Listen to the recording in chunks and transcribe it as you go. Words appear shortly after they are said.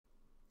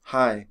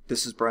Hi,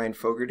 this is Brian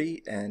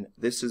Fogarty, and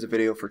this is a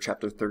video for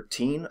Chapter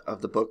 13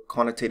 of the book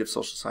Quantitative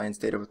Social Science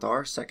Data with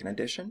R, 2nd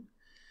edition.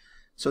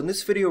 So in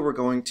this video we're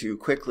going to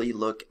quickly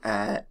look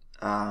at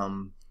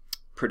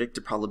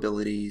predicted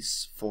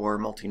probabilities for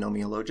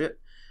multinomial logit.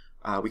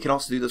 We can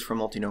also do this for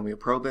multinomial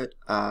probit,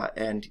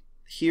 and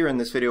here in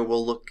this video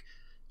we'll look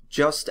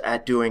just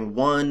at doing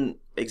one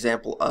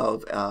example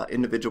of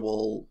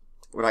individual,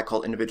 what I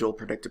call individual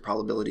predicted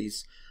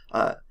probabilities.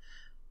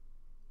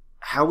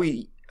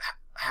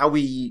 How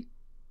we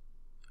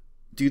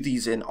do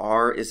these in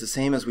R is the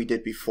same as we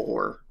did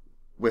before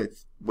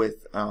with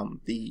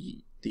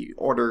the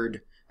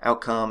ordered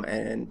outcome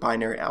and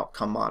binary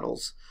outcome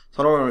models.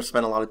 So I don't want to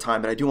spend a lot of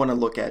time, but I do want to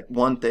look at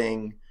one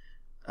thing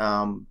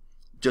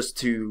just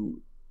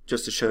to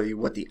show you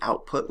what the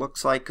output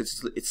looks like,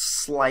 because it's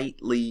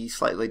slightly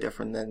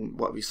different than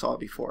what we saw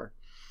before.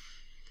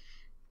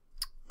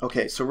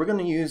 Okay, so we're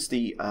going to use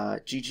the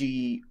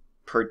ggpredict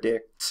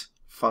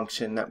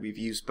function that we've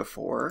used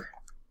before.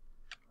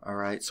 All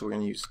right, so we're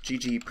going to use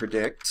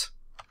ggpredict,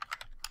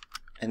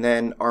 and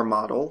then our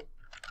model,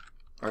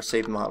 our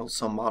saved model,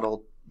 so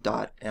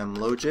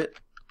model.mlogit.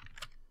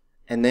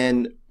 And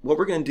then what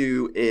we're going to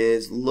do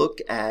is look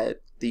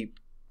at the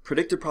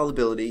predicted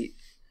probability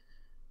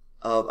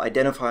of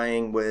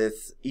identifying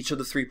with each of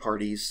the three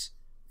parties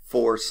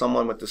for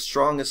someone with the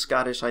strongest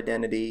Scottish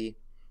identity,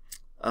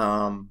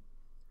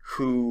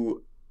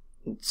 who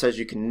says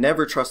you can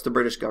never trust the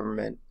British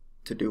government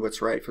to do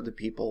what's right for the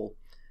people,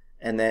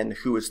 and then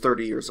who is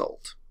 30 years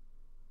old.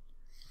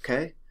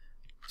 Okay,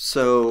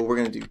 so we're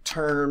going to do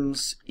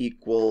terms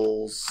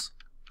equals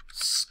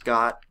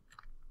Scott,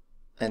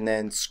 and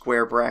then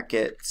square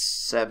bracket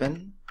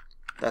 7.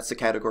 That's the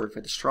category for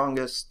the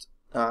strongest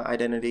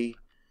identity,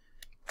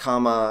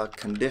 comma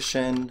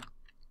condition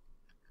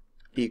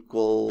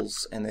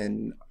equals, and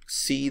then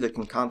C, the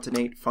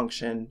concatenate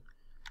function,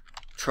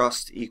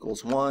 trust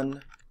equals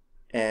 1,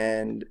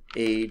 and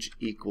age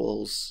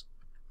equals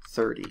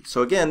 30.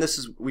 So again,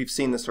 we've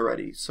seen this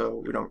already,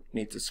 so we don't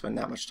need to spend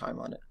that much time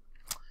on it.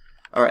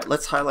 All right,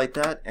 let's highlight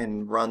that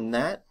and run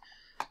that.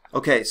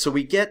 Okay, so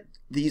we get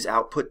these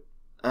output,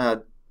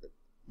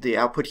 the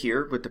output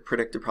here with the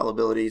predicted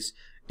probabilities.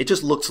 It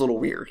just looks a little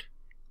weird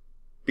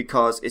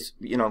because it's,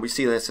 we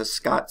see this as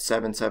Scott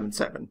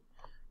 777.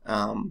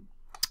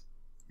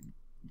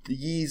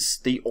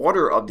 The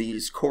order of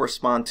these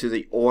correspond to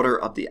the order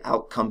of the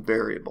outcome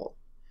variable,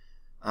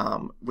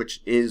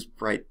 which is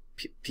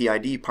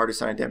PID,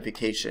 partisan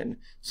identification.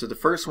 So the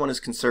first one is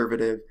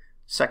conservative,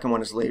 second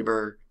one is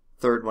labor,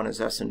 third one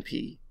is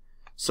S&P.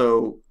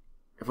 So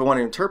if we want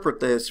to interpret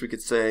this, we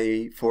could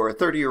say for a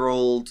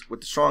 30-year-old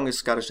with the strongest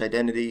Scottish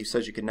identity who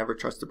says you can never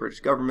trust the British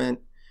government,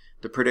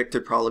 the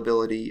predicted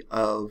probability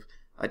of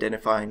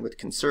identifying with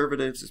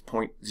conservatives is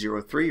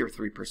 0.03 or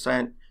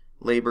 3%,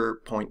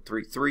 labor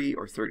 0.33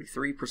 or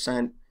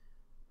 33%,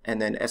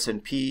 and then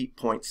S&P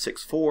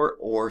 0.64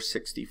 or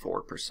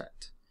 64%.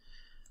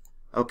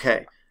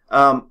 Okay.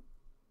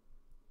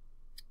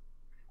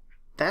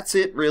 That's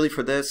it really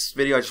for this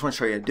video. I just want to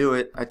show you how to do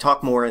it. I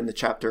talk more in the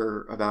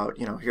chapter about,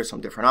 here's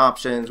some different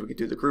options. We could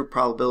do the group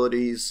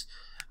probabilities,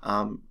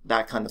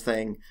 that kind of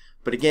thing.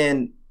 But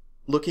again,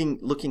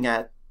 looking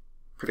at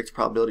predicted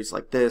probabilities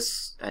like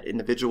this at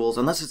individuals,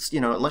 unless it's,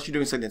 unless you're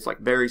doing something that's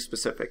like very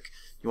specific,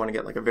 you want to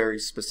get like a very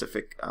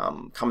specific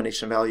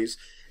combination of values,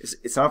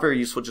 it's not very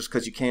useful just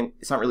because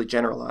it's not really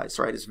generalized,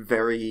 right? It's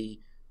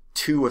very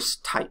to a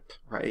type,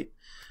 right?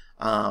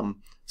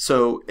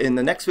 So in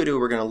the next video,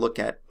 we're going to look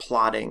at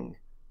plotting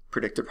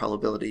predicted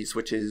probabilities,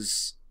 which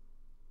is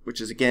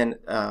again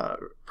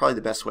probably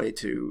the best way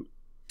to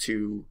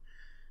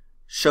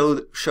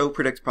show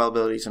predicted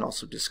probabilities and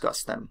also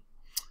discuss them.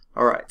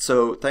 All right,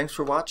 so thanks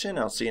for watching.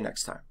 I'll see you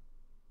next time.